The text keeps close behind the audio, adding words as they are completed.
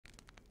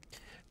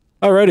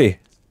Alrighty.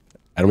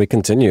 And we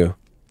continue.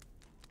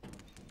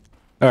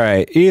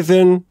 Alright,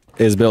 Ethan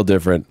is built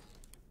different.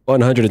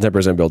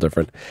 110% built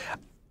different.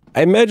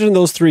 I imagine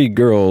those three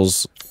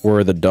girls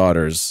were the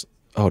daughters.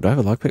 Oh, do I have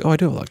a lockpick? Oh, I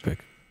do have a lockpick.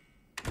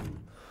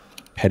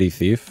 Petty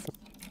thief.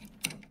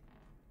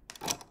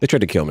 They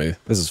tried to kill me.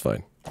 This is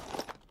fine.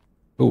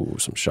 Ooh,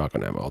 some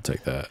shotgun ammo. I'll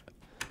take that.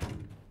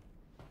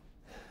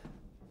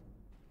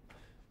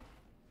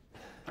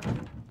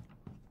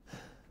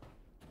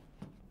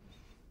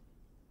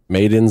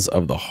 Maidens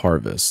of the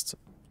Harvest.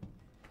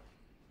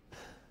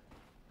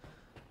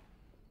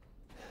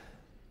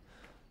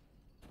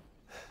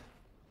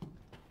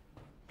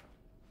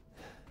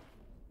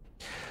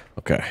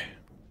 Okay.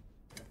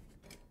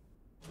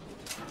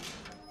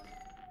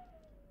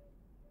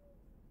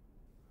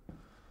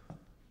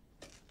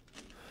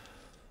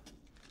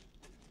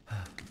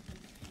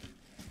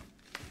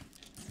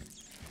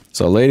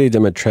 So Lady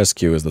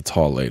Dimetrescu is the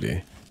tall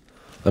lady.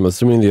 I'm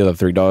assuming the other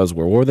three daughters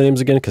were, what were the names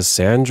again?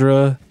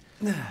 Cassandra?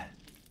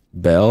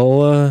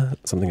 Bella?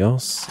 Something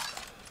else?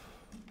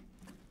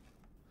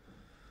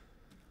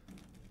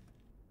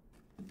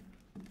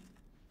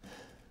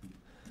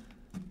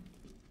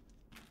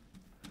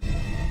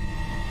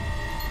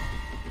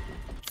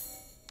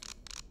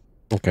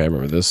 Okay, I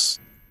remember this.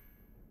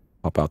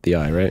 Pop out the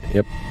eye, right?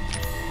 Yep.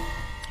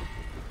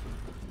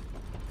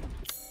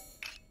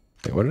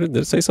 Wait, what did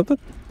it say something?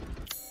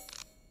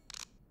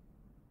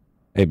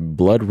 A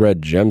blood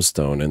red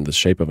gemstone in the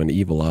shape of an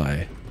evil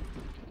eye.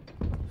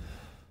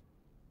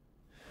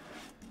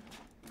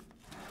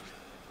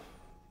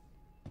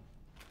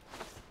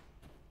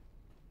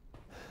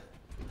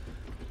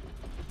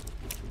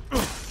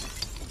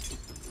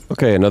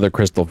 Okay, another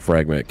crystal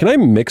fragment. Can I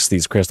mix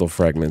these crystal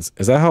fragments?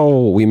 Is that how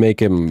we make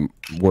him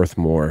worth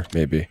more,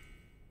 maybe?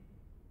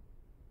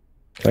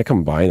 Can I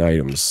combine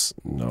items?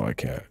 No, I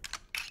can't.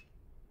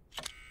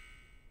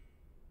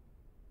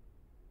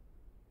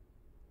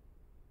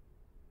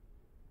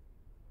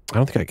 I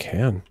don't think I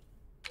can.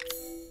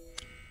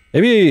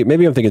 Maybe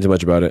I'm thinking too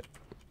much about it.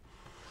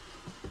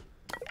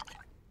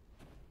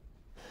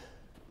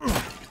 It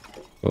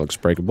looks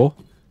breakable.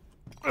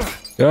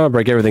 Oh,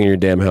 break everything in your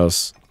damn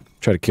house.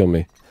 Try to kill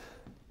me.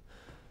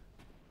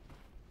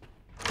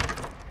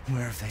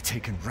 Where have they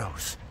taken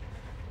Rose?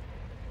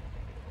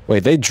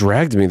 Wait, they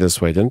dragged me this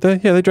way, didn't they?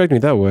 Yeah, they dragged me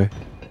that way.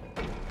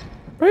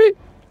 Right?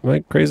 Am I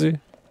crazy?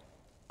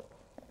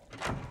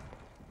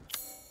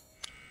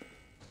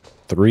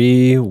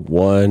 3,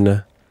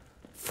 1,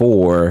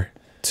 4,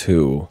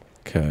 2.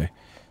 Okay.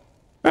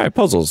 Alright,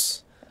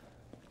 puzzles.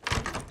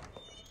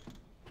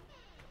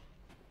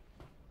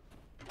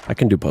 I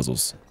can do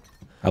puzzles.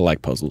 I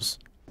like puzzles.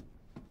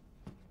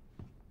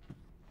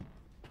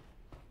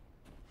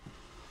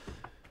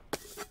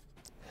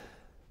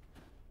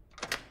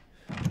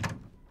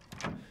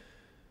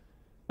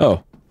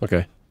 Oh,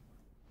 okay.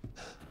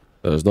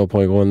 There's no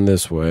point going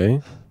this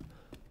way.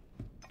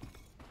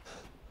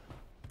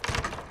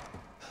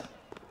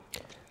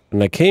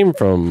 And I came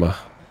from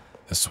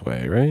this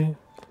way, right?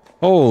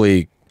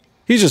 Holy...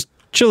 He's just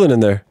chilling in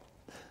there.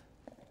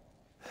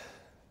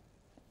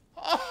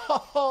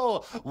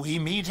 Oh, we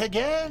meet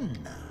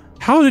again.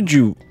 How did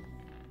you...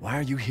 Why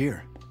are you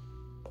here?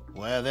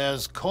 Where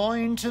there's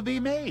coin to be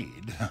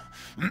made.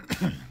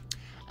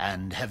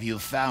 And have you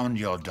found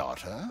your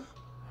daughter?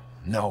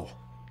 No.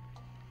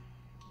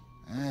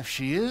 If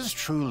she is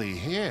truly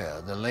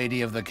here, the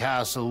lady of the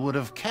castle would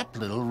have kept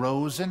little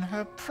Rose in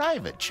her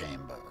private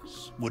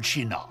chambers, would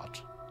she not?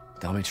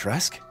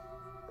 Dimetrescu?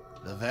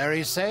 The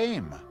very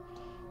same.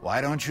 Why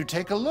don't you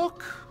take a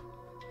look?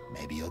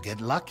 Maybe you'll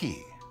get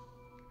lucky.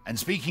 And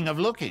speaking of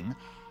looking,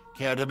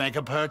 care to make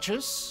a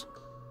purchase?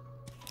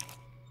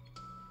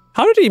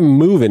 How did he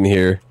move in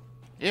here?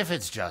 If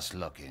it's just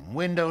looking,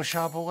 window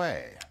shop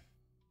away.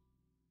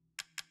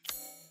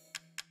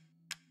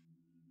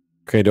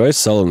 Okay, do I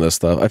sell him this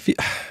stuff?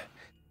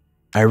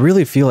 I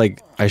really feel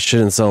like I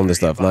shouldn't sell him this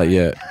stuff, not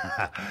yet.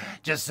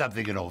 Just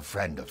something an old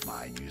friend of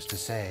mine used to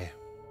say.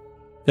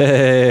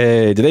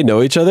 Hey, do they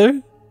know each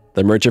other?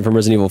 The merchant from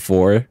Resident Evil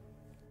 4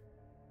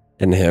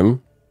 and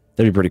him?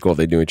 That'd be pretty cool if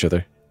they knew each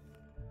other.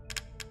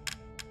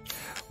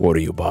 What are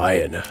you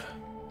buying?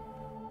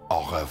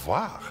 Au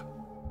revoir.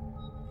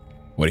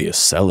 What are you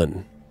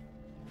selling?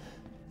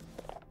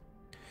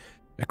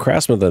 A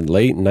craftsman of the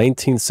late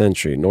 19th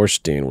century,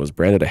 Norstein was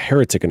branded a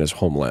heretic in his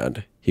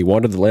homeland. He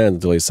wandered the land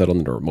until he settled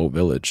in a remote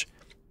village.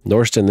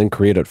 Norstein then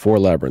created 4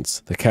 labyrinths: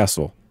 the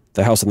castle,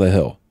 the house on the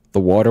hill, the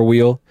water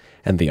wheel,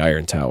 and the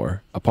iron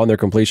tower. Upon their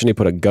completion, he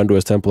put a gun to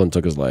his temple and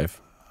took his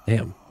life.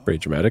 Damn, pretty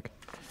dramatic.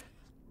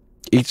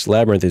 Each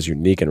labyrinth is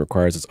unique and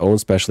requires its own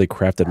specially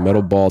crafted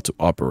metal ball to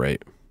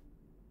operate.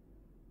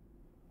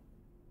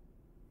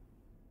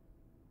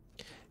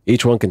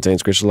 Each one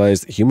contains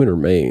crystallized human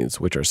remains,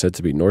 which are said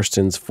to be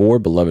Norstein's 4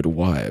 beloved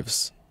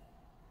wives.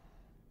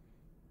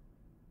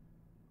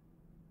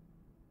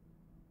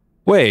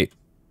 Wait.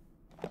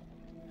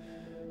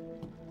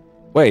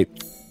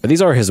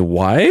 These are his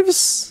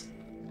wives?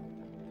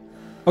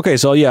 Okay,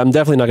 so yeah, I'm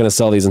definitely not going to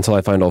sell these until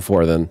I find all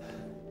 4 then.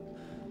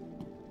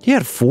 He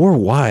had 4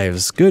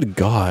 wives. Good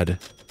God.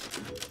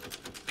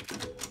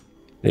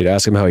 Need to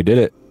ask him how he did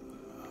it.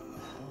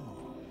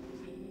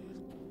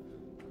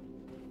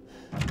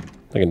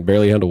 I can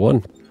barely handle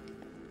one.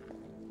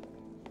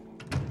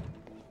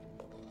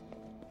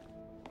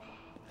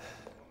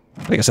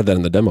 I think I said that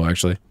in the demo,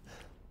 actually.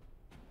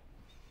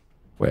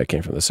 Wait, I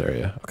came from this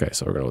area. Okay,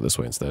 so we're going to go this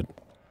way instead.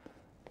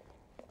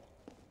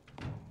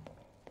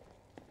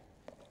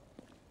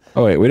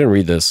 Oh, wait, we didn't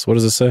read this. What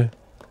does this say?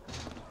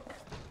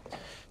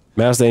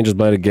 Mask the angel's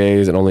blinded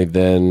gaze, and only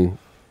then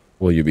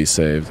will you be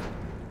saved.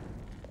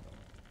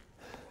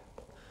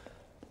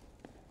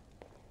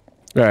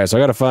 Alright, so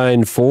I gotta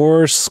find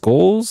 4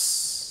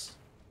 skulls?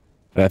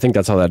 And I think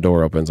that's how that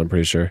door opens, I'm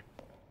pretty sure.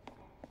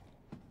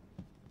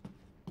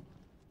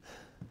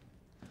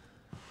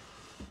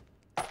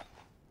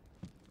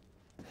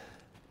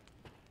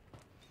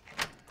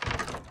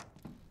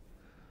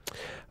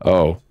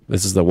 Oh,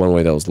 this is the one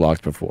way that was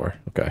locked before.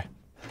 Okay.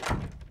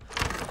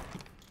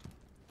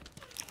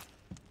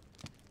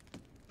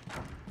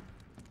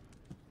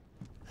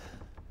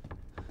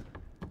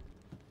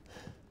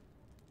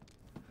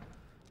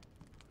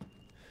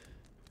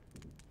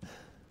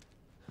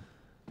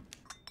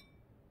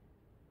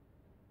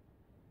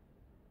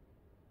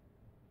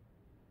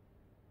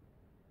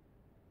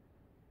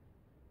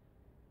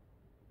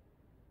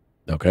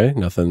 Okay,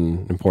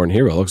 nothing important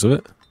here by the looks of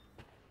it.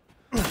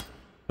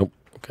 Nope.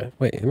 Okay,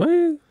 wait, am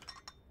I...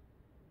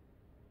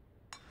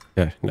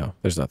 Okay, no,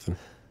 there's nothing.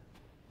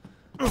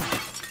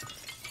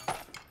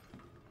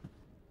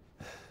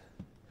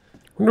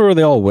 Wonder where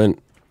they all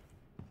went.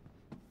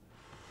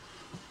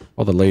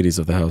 All the ladies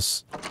of the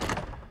house.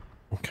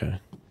 Okay.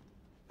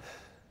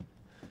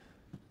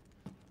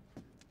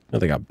 Oh,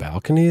 they got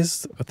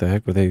balconies? What the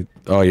heck were they...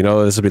 Oh, you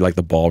know, this would be like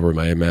the ballroom,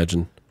 I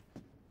imagine.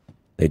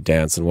 They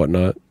dance and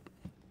whatnot.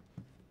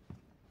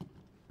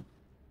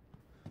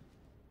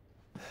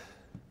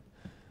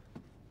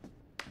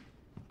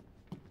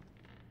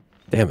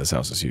 Damn, this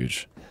house is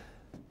huge.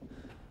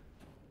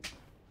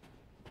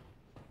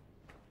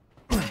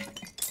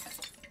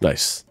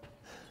 Nice.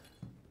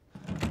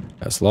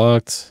 That's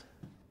locked.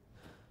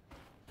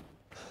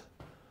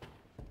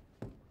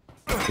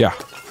 Yeah.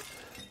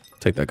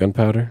 Take that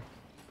gunpowder.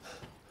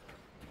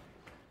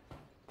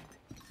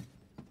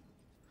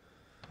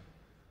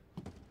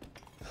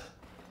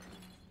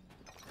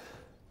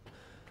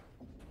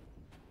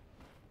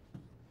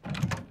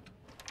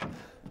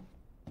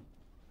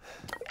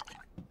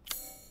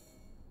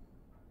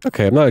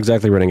 Okay, I'm not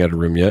exactly running out of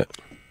room yet.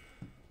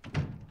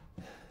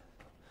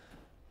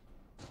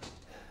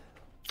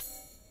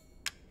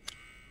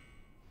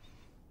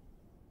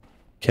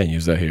 Can't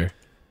use that here.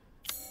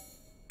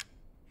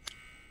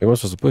 What am I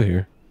supposed to put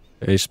here?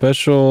 A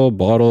special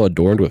bottle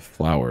adorned with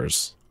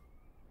flowers.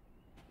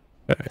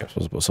 Okay, I'm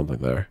supposed to put something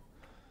there.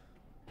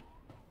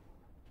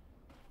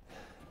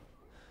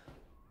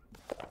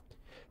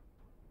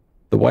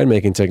 The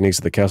winemaking techniques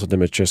of the Castle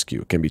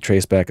Dimetrescu can be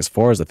traced back as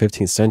far as the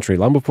 15th century,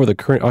 long before the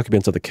current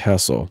occupants of the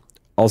castle.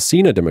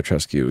 Alcina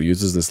Dimetrescu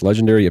uses this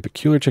legendary yet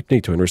peculiar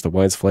technique to enrich the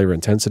wine's flavor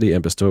intensity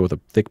and bestow it with a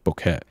thick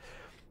bouquet.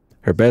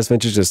 Her best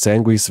vintage is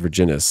Sanguis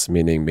Virginis,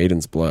 meaning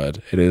maiden's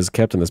blood. It is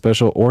kept in a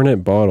special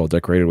ornate bottle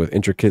decorated with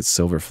intricate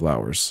silver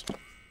flowers.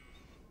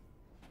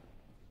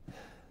 I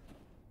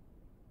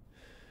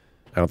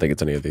don't think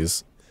it's any of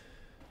these.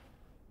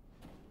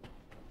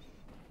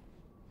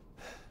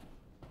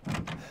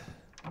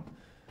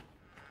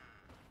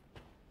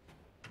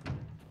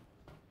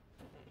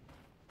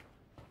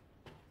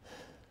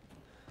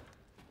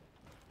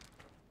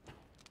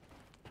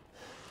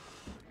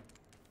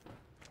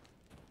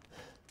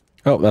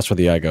 Oh, that's where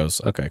the eye goes.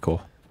 Okay,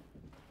 cool.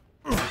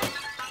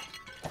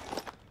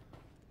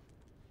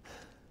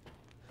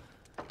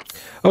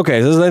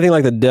 Okay, so this is anything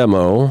like the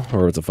demo,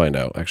 or to find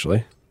out,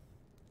 actually.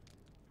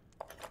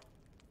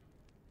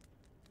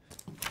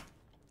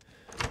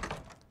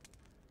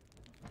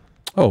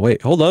 Oh,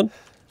 wait, hold on.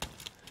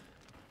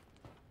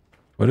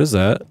 What is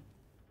that?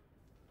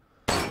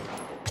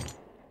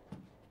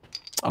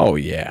 Oh,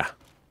 yeah.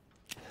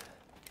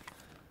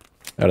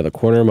 Out of the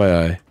corner of my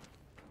eye.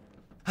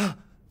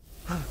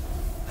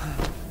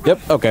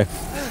 Yep, okay.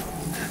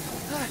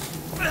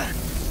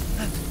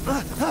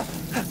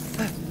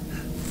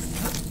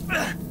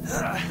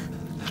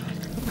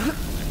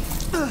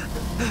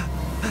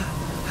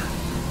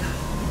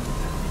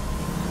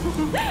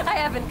 I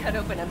haven't cut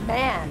open a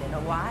man in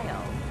a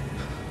while.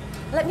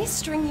 Let me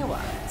string you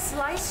up,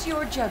 slice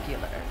your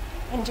jugular,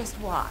 and just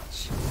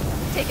watch.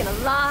 Taken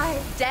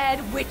alive,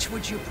 dead, which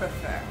would you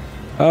prefer?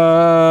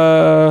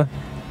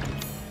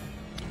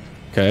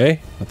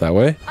 Okay, not that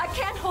way. I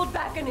can't hold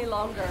back any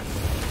longer.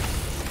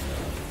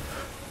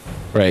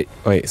 Right,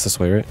 wait, it's this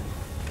way, right?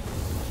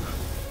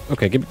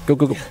 Okay, go,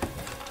 go, go.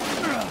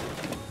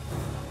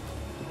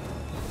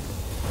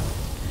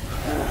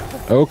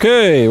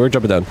 Okay, we're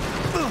jumping down.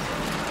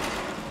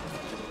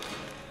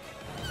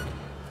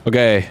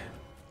 Okay.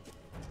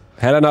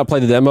 Had I not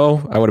played the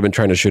demo, I would have been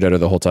trying to shoot at her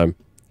the whole time.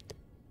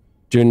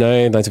 June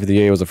 9th,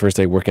 1958 was the first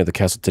day working at the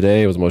castle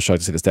today. I was most shocked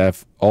to see the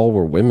staff all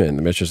were women.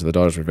 The mistress and the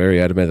daughters were very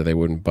adamant that they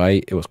wouldn't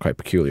bite. It was quite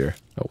peculiar.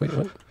 Oh, wait,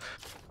 what?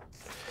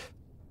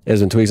 It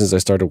has been 2 weeks since I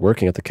started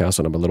working at the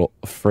castle, and I'm a little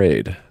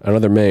afraid.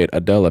 Another maid,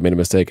 Adela, made a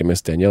mistake, and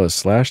Miss Daniela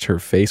slashed her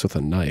face with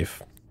a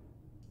knife.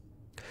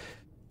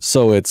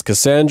 So it's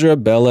Cassandra,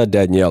 Bella,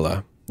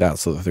 Daniela.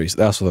 That's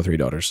the three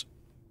daughters.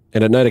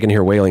 And at night I can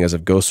hear wailing as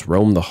if ghosts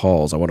roam the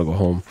halls. I want to go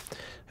home.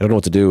 I don't know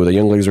what to do. The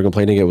young ladies were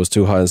complaining it was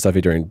too hot and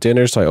stuffy during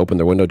dinner, so I opened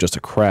their window just a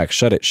crack.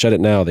 Shut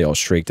it now, they all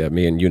shrieked at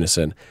me in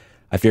unison.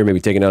 I fear maybe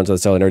taken down to the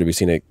cellar never to be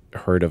seen or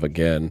heard of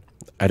again.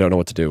 I don't know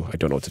what to do. I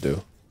don't know what to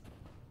do.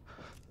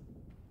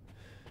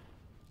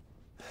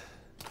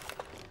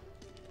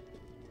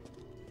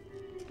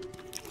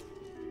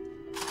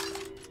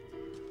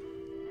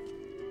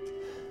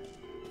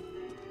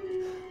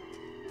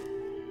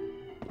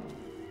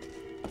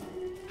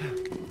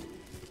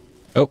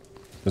 Oh,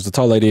 there's the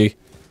tall lady.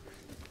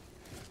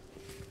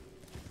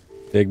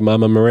 Big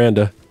Mama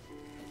Miranda.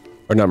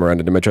 Or not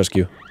Miranda,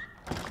 Dimetrescu.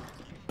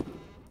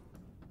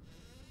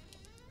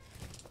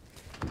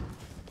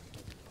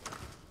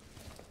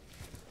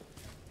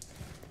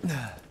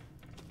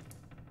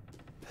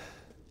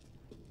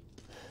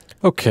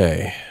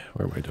 Okay,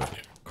 what am I doing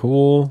here?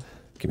 Cool.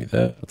 Give me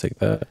that. I'll take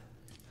that.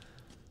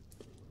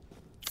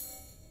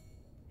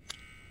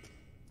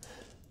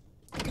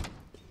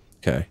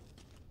 Okay.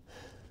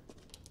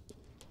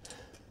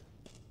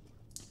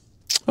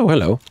 Oh,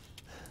 hello.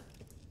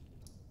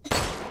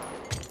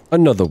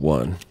 Another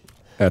one.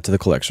 Add to the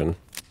collection.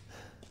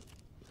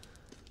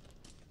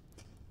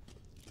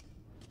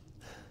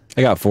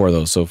 I got 4 of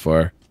those so far.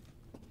 I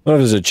don't know if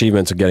there's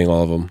achievements of getting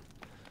all of them.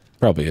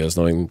 Probably is,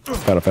 knowing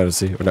Final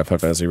Fantasy, or not Final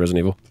Fantasy, Resident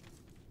Evil.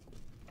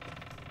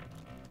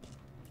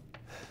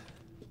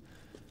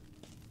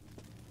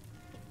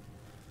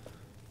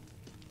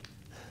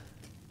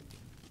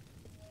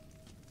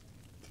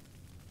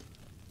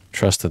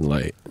 Trust and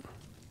light.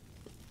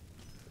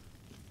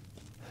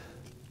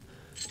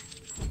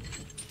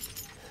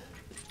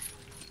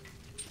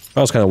 That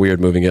was kind of weird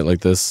moving it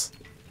like this.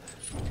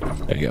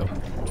 There you go.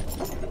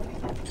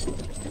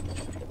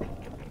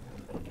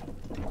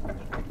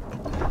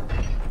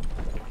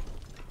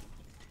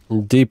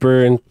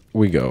 Deeper in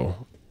we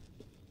go.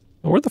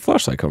 Oh, where'd the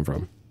flashlight come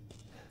from?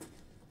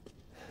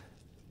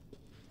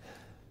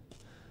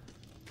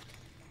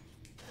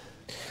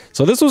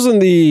 So this was in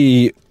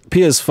the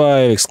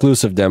PS5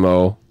 exclusive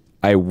demo.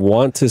 I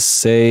want to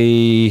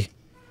say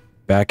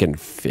back in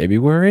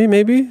February,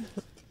 maybe?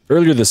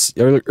 Earlier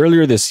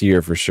this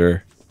year for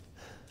sure.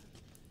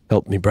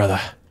 Help me, brother.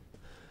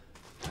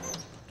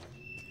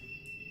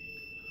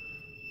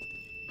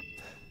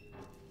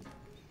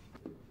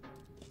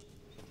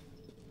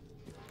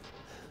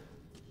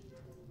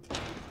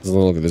 Doesn't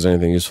look like there's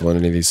anything useful in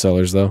any of these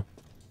cellars, though.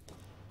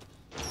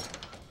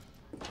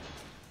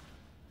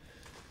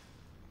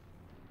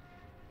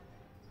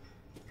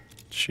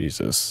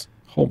 Jesus.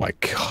 Oh my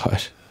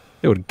god.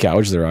 They would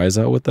gouge their eyes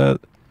out with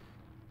that?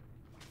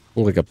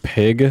 Look like a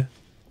pig?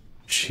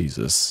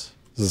 Jesus.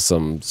 This is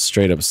some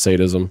straight up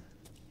sadism.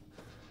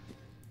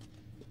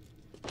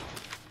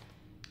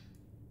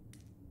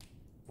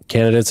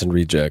 Candidates and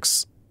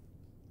rejects.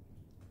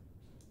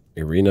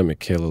 Irina,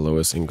 Michaela,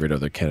 Lois, Ingrid are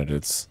the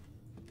candidates.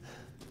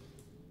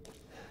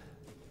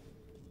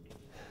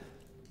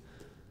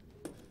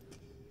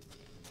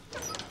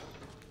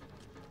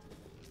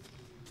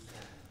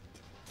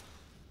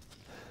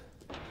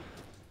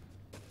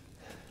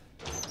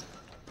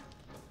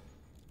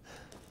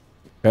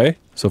 Okay,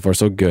 so far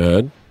so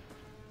good.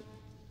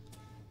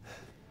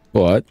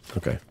 But,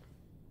 okay.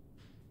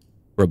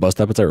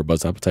 Robust appetite,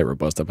 robust appetite,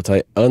 robust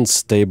appetite.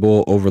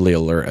 Unstable, overly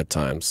alert at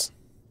times.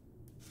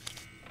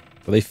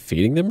 Are they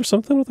feeding them or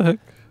something? What the heck?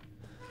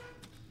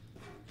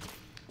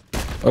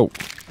 Oh.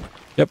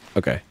 Yep,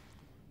 okay.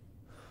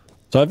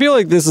 So I feel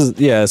like this is,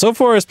 yeah, so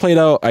far it's played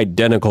out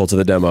identical to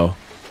the demo.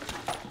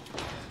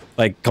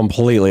 Like,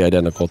 completely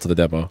identical to the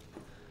demo.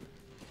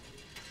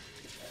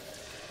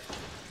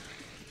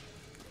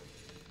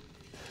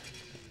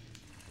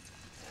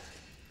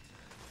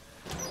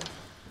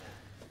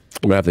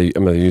 I'm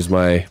gonna use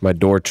my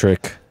door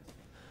trick.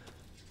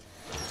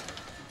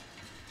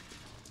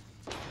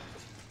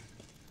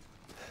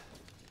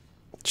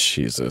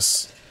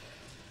 Jesus.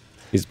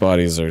 These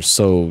bodies are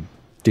so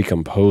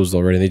decomposed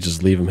already, they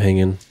just leave them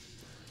hanging.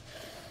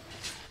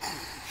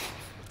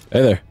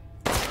 Hey there.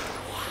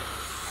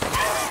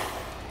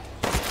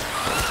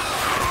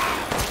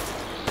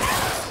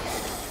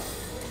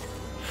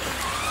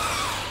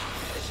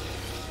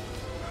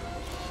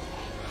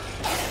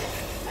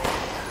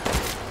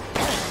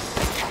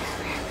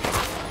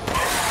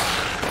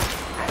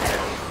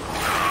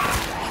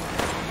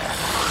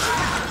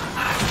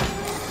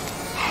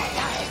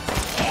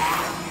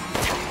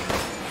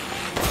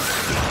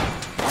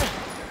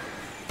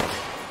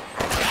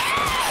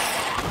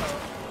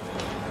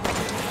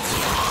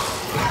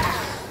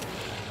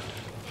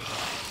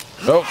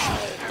 Oh,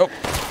 oh.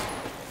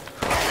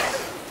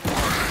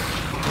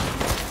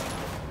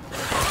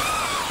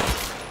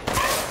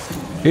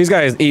 These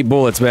guys eat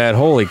bullets, man.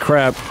 Holy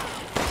crap.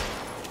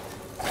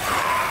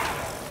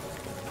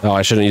 Oh,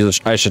 I shouldn't use.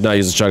 I should not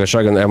use the shotgun.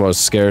 Shotgun ammo is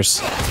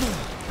scarce.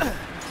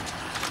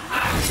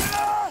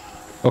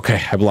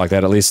 Okay, I blocked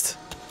that at least.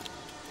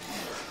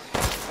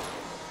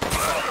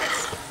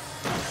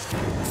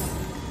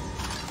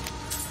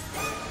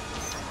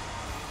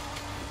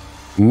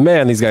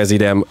 Man, these guys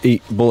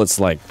eat bullets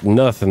like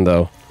nothing,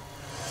 though.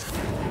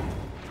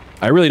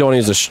 I really don't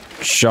use a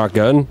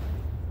shotgun.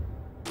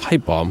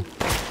 Pipe bomb.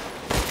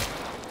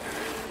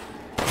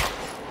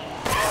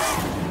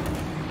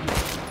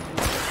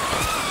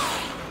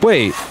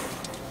 Wait,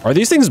 are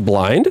these things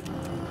blind?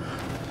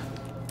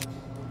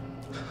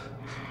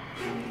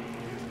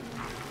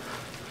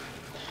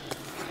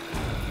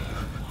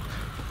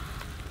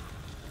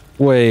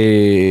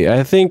 Wait,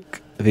 I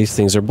think these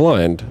things are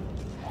blind.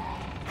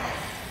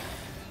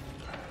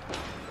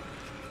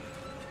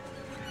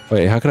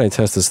 Wait, how can I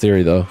test this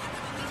theory, though?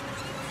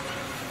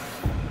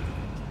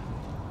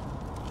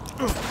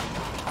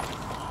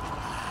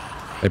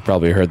 They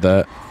probably heard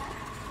that.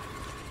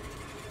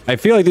 I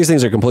feel like these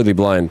things are completely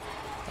blind.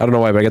 I don't know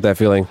why, but I get that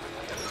feeling.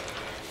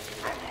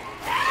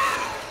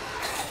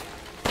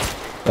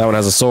 That one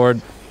has a sword.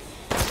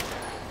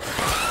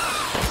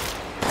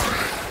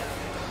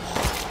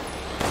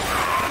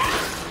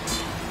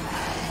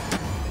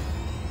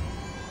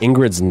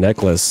 Ingrid's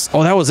necklace.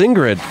 Oh, that was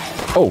Ingrid.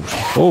 Oh,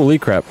 holy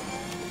crap.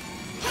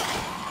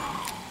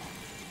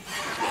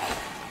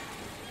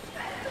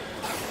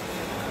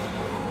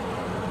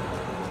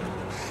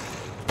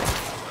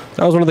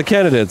 That was one of the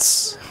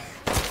candidates.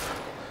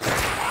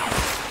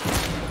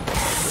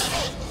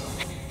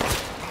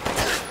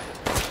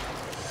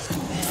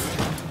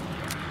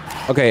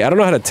 Okay, I don't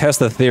know how to test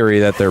the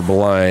theory that they're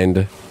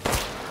blind.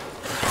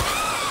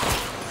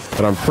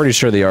 But I'm pretty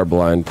sure they are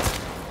blind.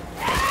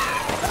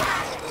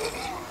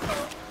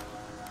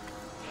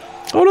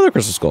 Oh, another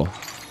crystal skull.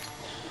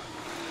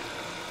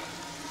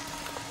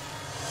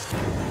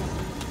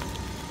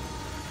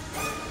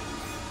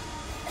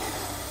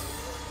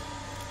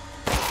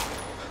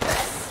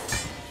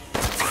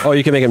 Oh,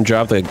 you can make him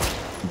drop the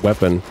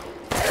weapon.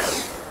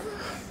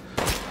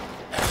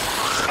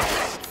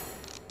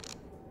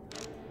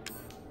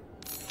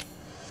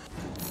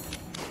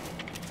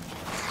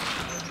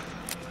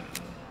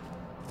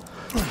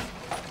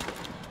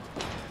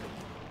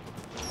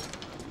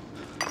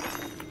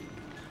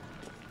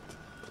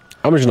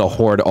 I'm just gonna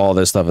hoard all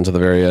this stuff until the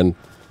very end.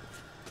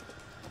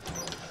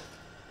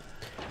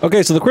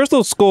 Okay, so the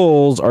crystal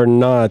skulls are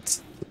not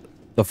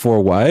the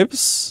four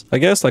wives, I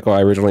guess, like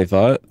I originally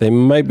thought. They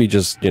might be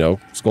just, you know,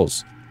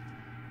 skulls.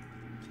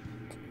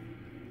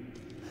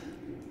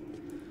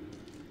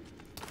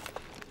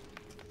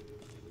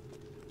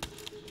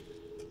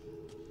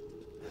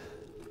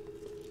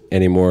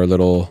 Any more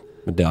little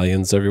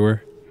medallions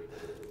everywhere?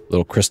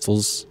 Little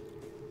crystals?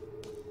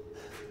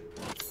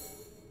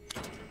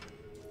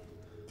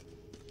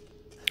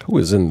 Who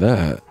is in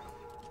that?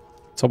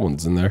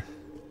 Someone's in there.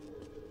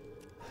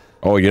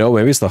 Oh, you know,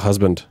 maybe it's the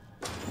husband.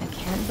 I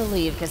can't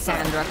believe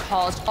Cassandra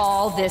caused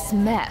all this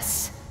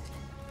mess.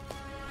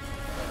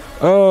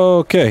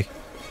 Okay.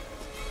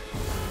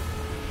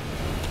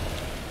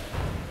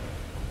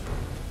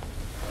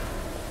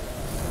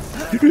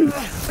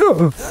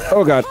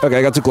 Oh god. Okay,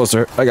 I got too close to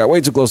her. I got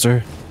way too close to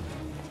her.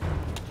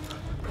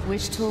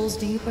 Which tools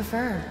do you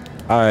prefer?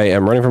 I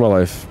am running for my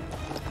life.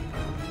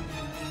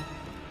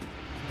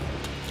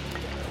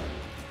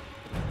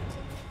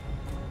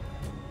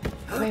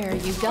 Where are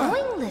you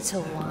going,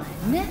 little one?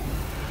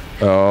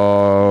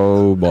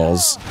 Oh,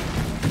 balls.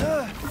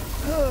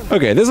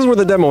 Okay, this is where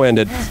the demo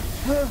ended.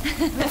 Bullets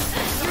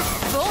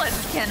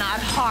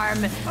cannot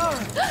harm.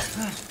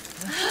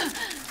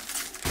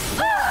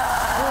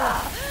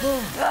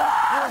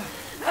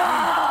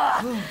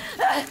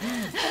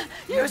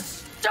 You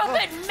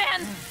stupid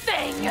man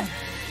thing!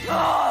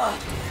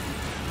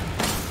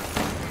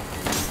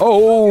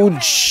 Oh,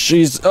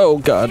 jeez. Oh,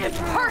 god.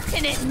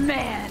 Impertinent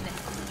man!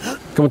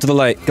 Come into the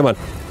light. Come on.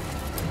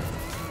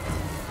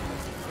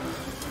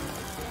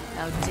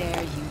 How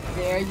dare you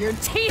bare your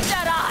teeth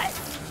at us!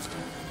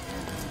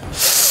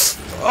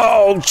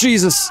 Oh,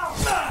 Jesus.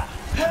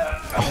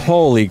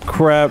 Holy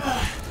crap.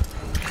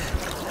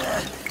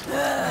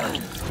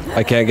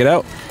 I can't get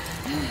out.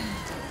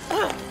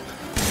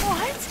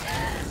 What?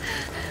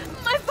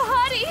 My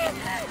body!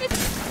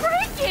 It's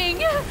breaking!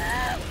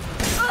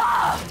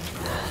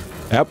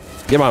 Yep.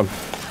 Come on.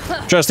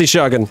 Trusty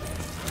shotgun.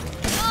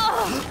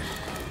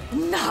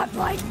 Not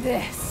like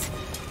this.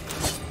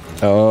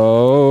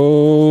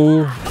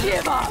 Oh.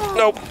 Give up!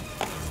 Nope.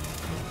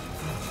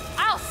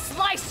 I'll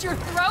slice your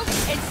throat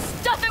and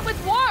stuff it with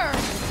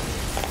worms!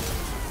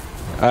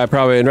 I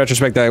probably, in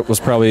retrospect, that was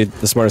probably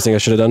the smartest thing I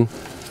should have done.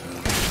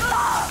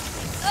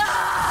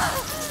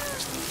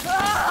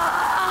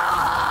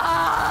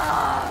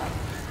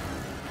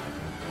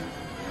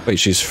 Wait,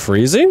 she's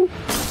freezing?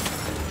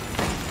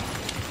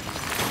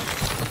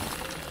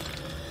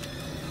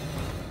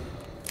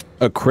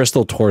 A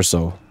crystal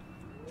torso.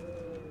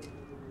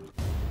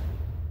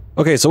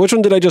 Okay, so which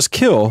one did I just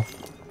kill?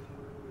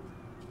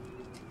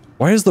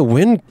 Why does the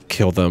wind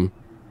kill them?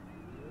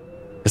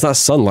 It's not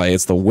sunlight,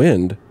 it's the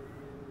wind.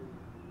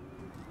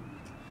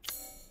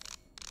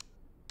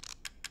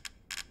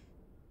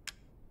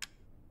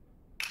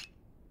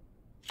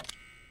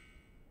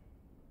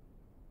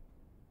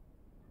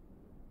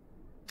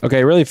 Okay, I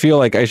really feel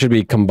like I should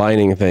be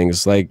combining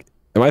things. Like,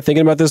 am I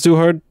thinking about this too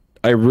hard?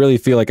 I really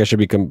feel like I should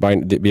be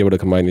able to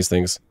combine these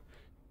things.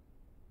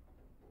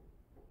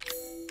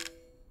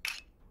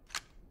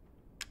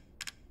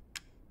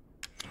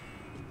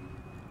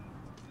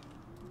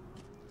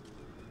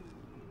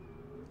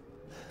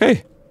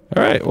 Okay.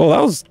 Alright, well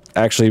that was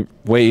actually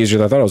way easier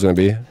than I thought it was going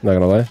to be. Not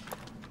gonna lie.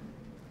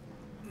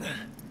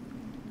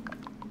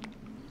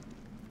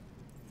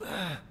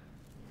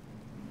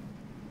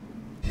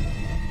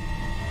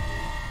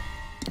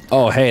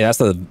 Oh, hey, that's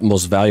the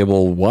most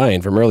valuable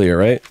wine from earlier,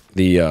 right?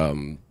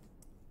 The,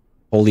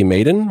 Holy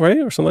Maiden, right?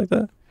 Or something like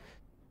that?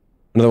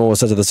 Another one was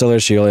sent to the cellar.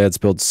 She only had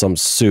spilled some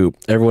soup.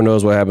 Everyone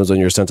knows what happens when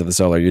you're sent to the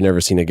cellar. You're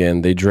never seen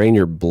again. They drain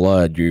your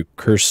blood. You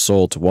cursed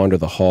soul to wander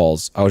the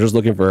halls. I was just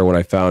looking for her when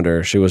I found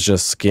her. She was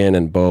just skin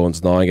and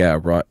bones gnawing at a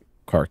rot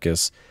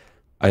carcass.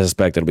 I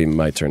suspect it'll be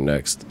my turn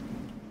next.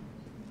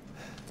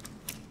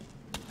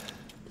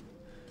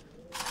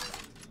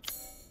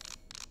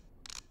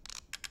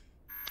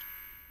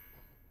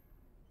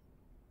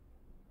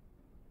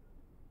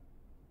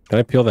 Can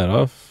I peel that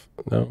off?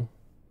 No.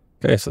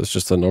 Okay, so it's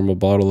just a normal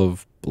bottle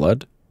of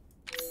blood.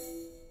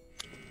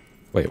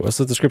 Wait, what's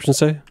the description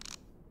say?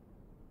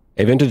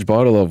 A vintage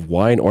bottle of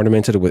wine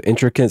ornamented with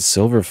intricate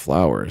silver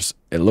flowers.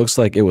 It looks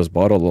like it was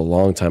bottled a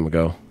long time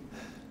ago.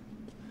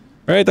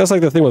 Alright, that's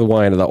like the thing with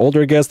wine. The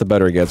older it gets, the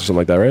better it gets, or something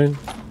like that, right?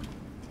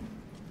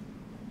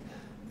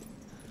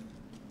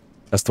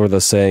 That's where the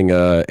saying,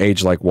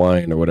 age like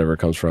wine, or whatever it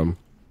comes from.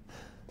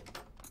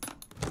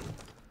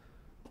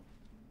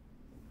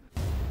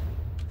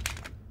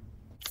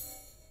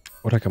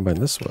 What do I combine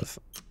this with?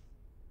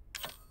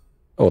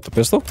 Oh, with the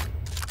pistol?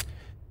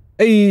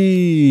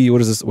 Hey!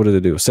 What is this? What did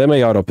it do?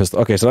 Semi-auto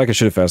pistol. Okay, so I can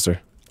shoot it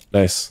faster.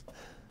 Nice.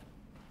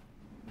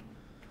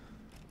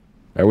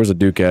 Alright, where's the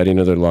Duke at?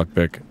 Another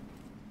lockpick.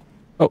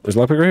 Oh, there's a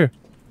lockpick right here.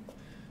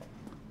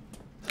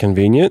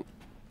 Convenient.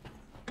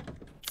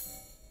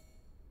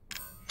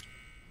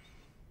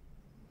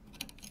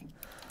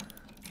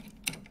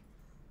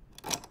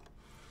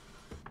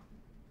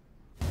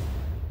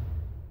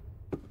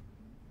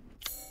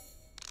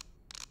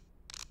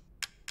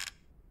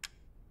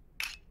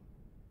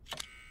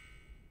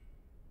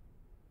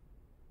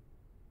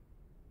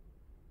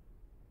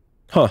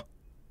 Huh.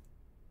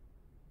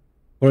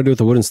 What do I do with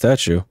the wooden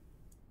statue?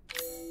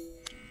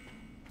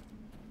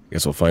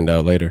 Guess we'll find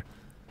out later.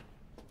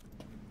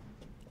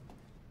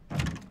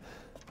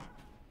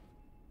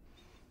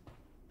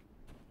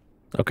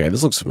 Okay,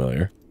 this looks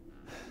familiar.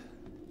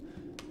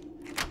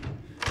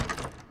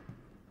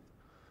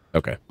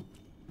 Okay.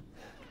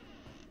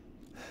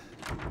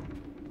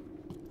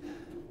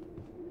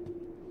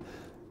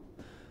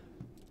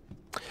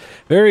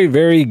 Very,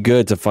 very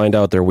good to find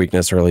out their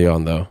weakness early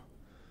on, though.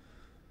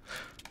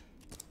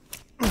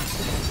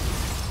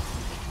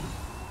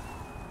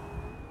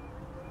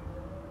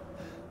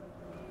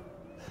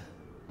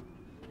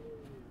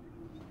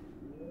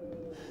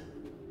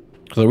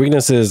 So the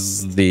weakness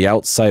is the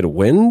outside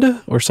wind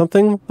or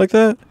something like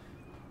that?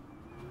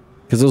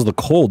 Because it was the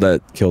cold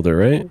that killed her,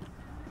 right?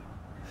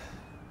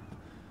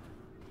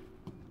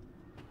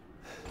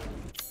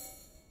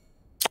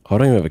 Oh, I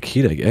don't even have a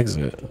key to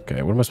exit.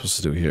 Okay, what am I supposed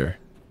to do here?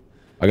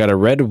 I got a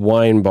red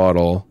wine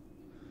bottle.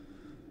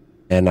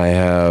 And I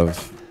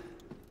have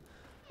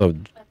a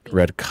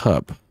red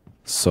cup.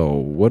 So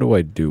what do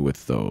I do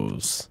with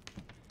those?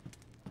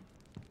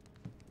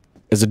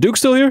 Is the Duke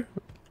still here?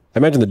 I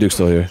imagine the Duke's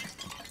still here.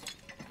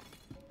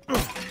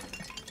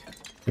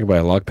 I can buy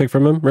a lockpick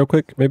from him real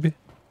quick, maybe?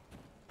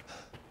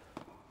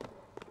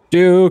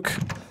 Duke!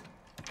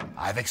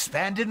 I've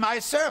expanded my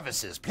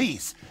services.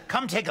 Please,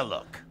 come take a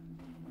look.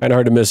 Kinda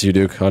hard to miss you,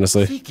 Duke,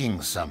 honestly.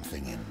 Seeking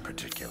something in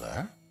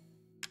particular?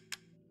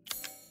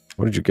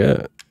 What did you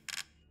get?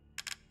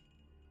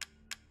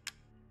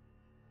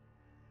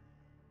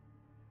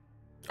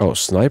 Oh,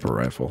 sniper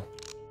rifle.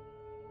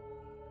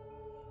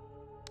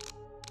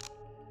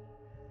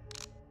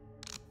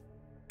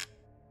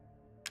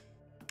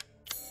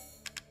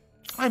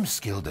 I'm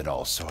skilled at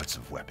all sorts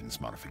of weapons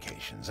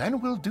modifications,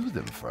 and will do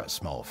them for a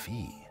small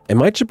fee.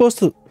 Am I supposed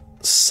to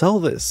sell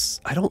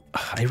this? I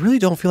really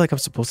don't feel like I'm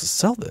supposed to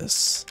sell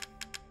this.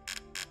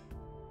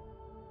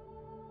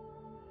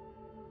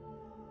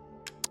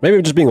 Maybe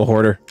I'm just being a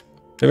hoarder.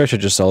 Maybe I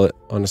should just sell it,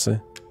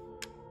 honestly.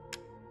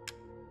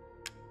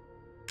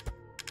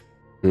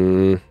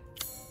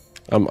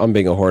 I'm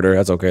being a hoarder.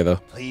 That's okay, though.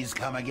 Please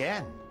come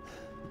again.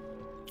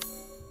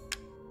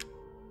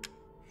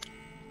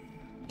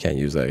 Can't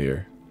use that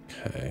here.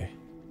 Okay.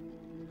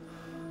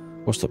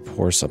 Supposed to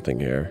pour something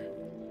here.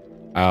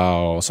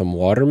 Oh, some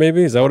water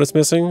maybe? Is that what it's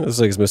missing? It looks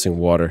like it's missing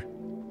water.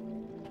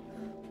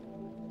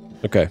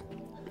 Okay.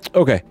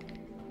 Okay.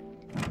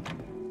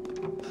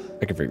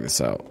 I can figure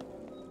this out.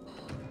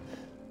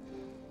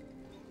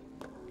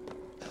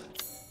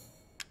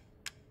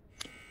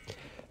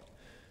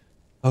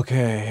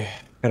 Okay.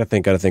 Gotta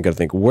think.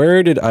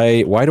 Why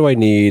do I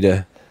need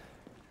the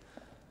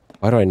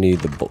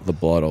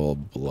bottle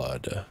of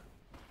blood?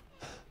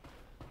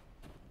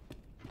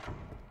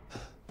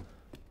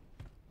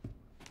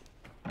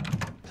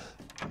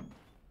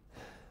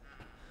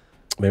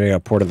 Maybe I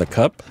got poured in the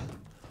cup?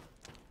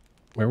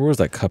 Where was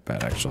that cup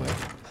at, actually?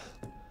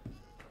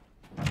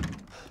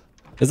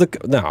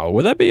 No,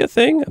 would that be a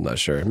thing? I'm not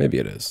sure. Maybe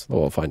it is.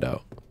 We'll find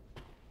out.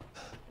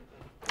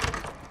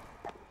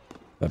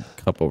 That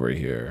cup over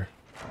here.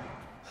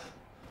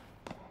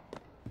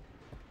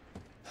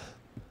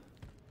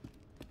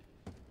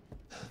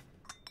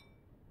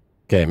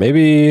 Okay,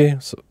 maybe...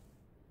 So,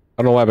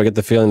 I don't know why, but I get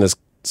the feeling there's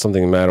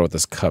something the matter with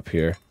this cup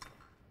here.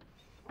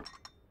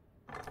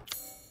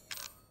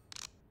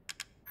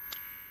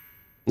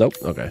 Nope,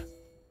 okay.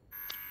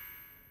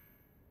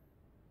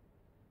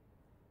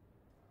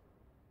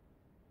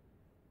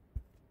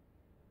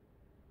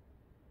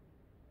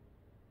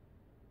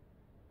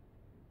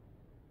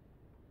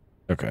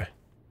 Okay,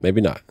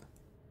 maybe not.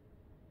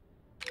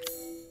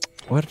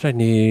 What did I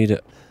need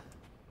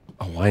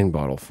a wine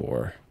bottle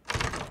for?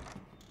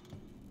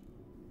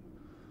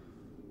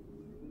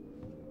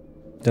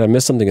 Did I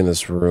miss something in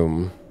this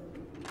room?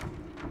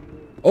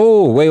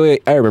 Oh,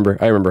 wait. I remember.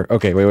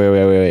 Okay, wait.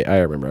 I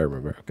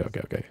remember.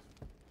 Okay.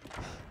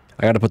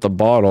 I gotta put the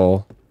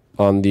bottle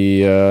on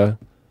the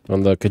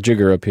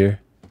kajigger up here.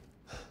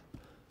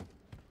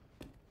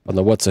 On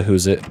the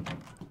what's-a-who's it.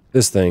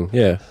 This thing,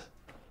 yeah.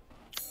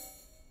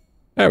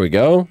 There we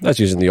go. That's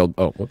using the old...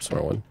 Oh, whoops,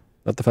 wrong one.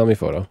 Not the family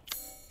photo.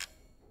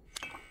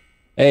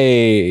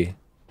 Hey!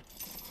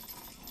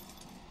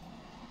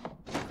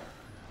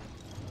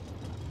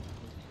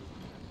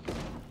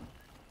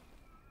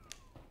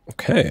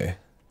 Okay.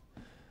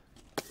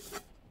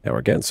 Yeah,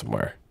 we're getting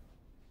somewhere.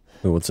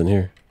 Ooh, what's in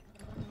here?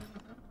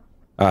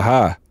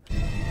 Aha!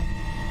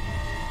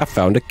 I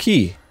found a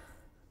key.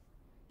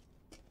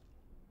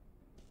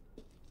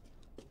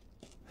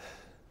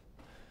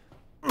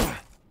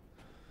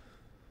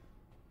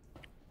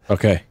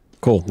 Okay,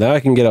 cool. Now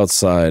I can get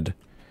outside.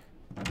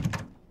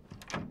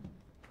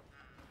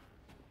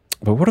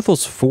 But what are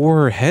those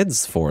 4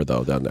 heads for,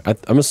 though, down there?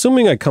 I'm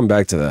assuming I come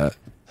back to that.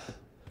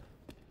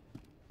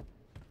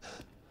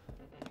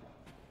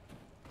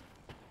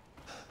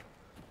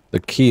 The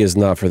key is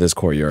not for this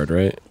courtyard,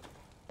 right?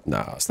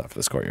 No, it's not for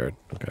this courtyard.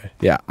 Okay.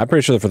 Yeah, I'm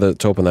pretty sure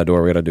to open that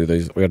door, we gotta do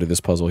this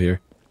puzzle here.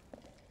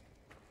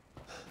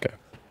 Okay.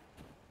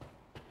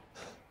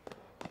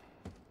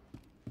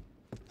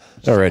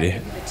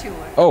 Alrighty.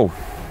 Oh!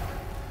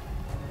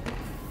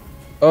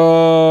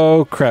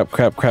 Oh, crap.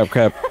 Oh,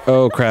 crap.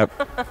 Oh, crap.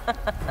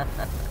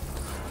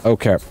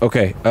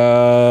 Okay,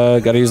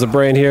 gotta use the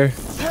brain here.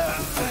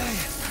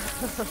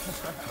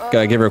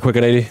 Gotta give her a quick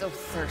 180. So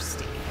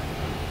thirsty.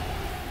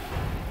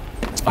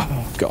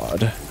 Oh,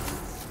 God.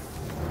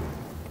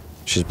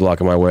 She's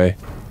blocking my way.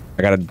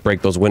 I gotta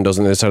break those windows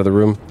on the other side of the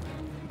room.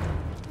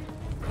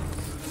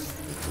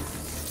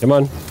 Come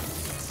on.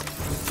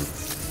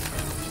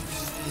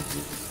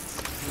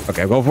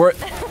 Okay, go for it.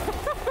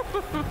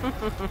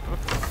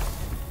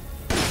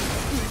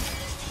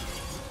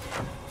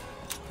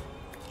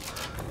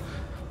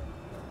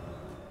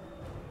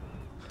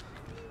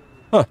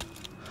 Huh.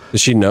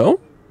 Does she know?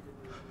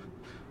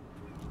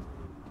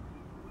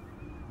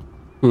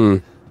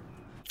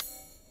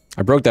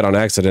 I broke that on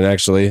accident,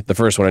 actually. The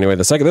first one, anyway.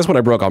 This one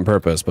I broke on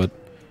purpose, but...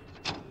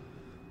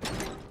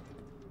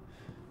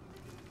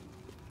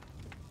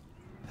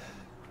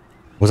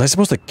 Was I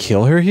supposed to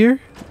kill her here?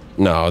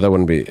 No, it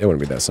wouldn't be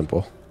that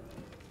simple.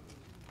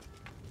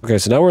 Okay,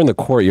 so now we're in the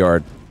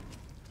courtyard.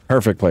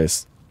 Perfect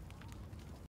place.